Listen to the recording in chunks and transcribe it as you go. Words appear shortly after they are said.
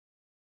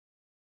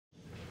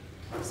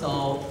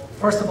So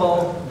first of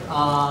all,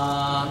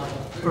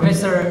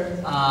 Professor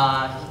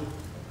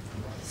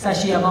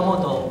Hisashi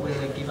Yamamoto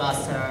will give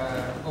us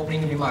an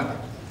opening remark,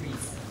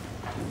 please.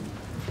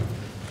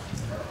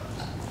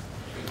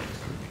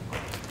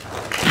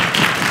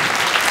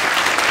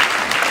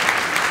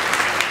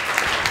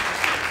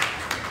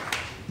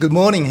 Good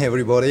morning,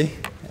 everybody,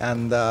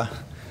 and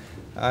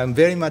I'm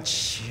very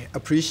much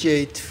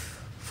appreciate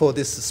for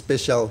this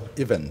special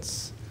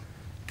event.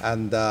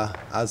 And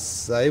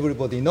as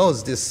everybody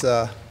knows, this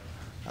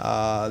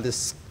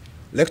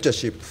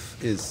lectureship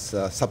is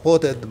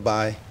supported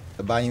by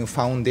the Bayou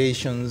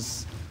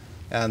Foundations,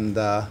 and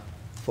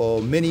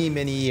for many,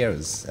 many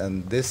years.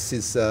 And this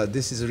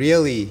is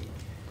really,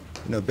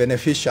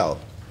 beneficial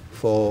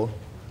for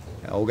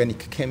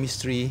organic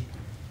chemistry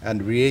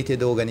and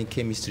related organic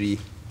chemistry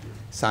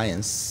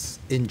science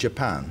in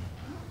Japan.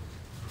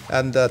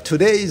 And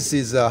today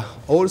is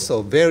also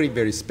a very,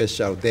 very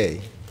special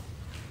day.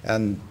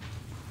 And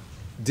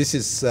this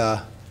is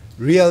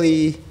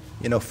really,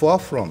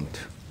 forefront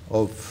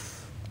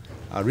of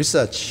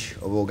research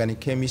of organic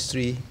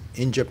chemistry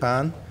in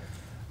Japan,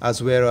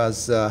 as well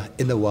as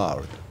in the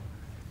world.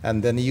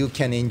 And then you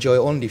can enjoy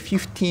only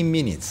 15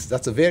 minutes.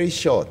 That's a very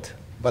short,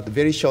 but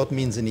very short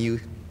means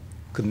you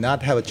could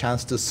not have a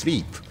chance to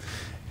sleep.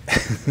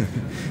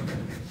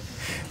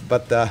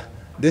 But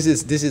this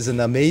is an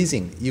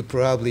amazing. You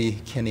probably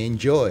can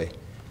enjoy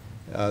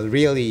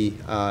really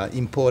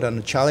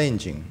important,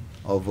 challenging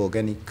of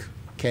organic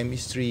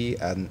chemistry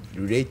and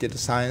related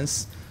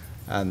science,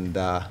 and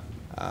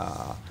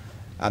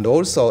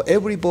also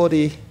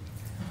everybody,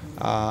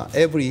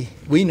 every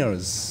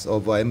winners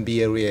of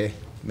MBLA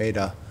made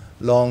a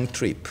long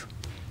trip,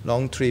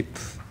 10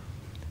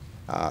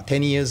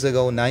 years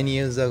ago, 9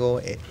 years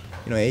ago,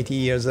 80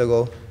 years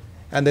ago.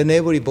 And then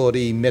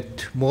everybody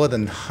met more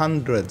than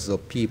hundreds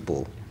of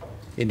people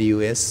in the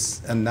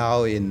US and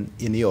now in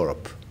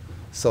Europe.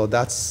 So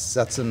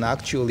that's an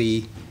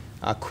actually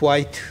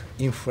quite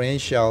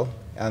influential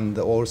and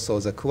also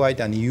the quite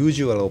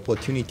unusual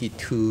opportunity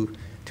to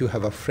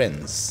have a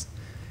friends.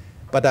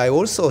 But I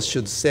also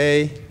should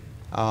say,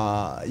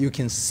 you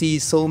can see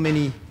so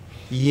many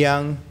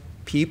young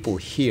people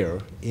here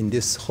in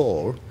this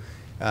hall,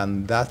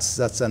 and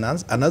that's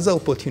another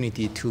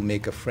opportunity to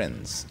make a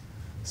friends.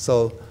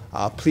 So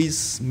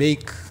please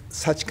make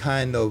such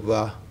kind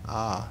of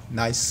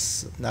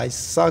nice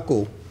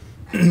circle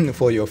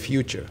for your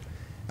future.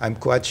 I'm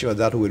quite sure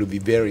that will be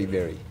very,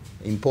 very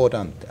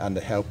important and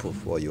helpful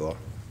for your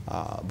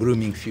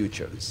blooming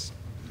futures.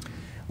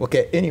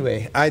 Okay,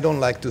 anyway, I don't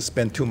like to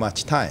spend too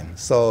much time,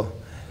 so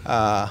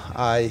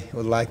I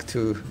would like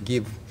to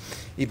give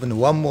even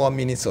 1 more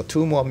minute or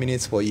 2 more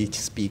minutes for each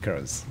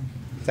speakers.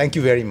 Thank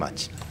you very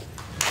much.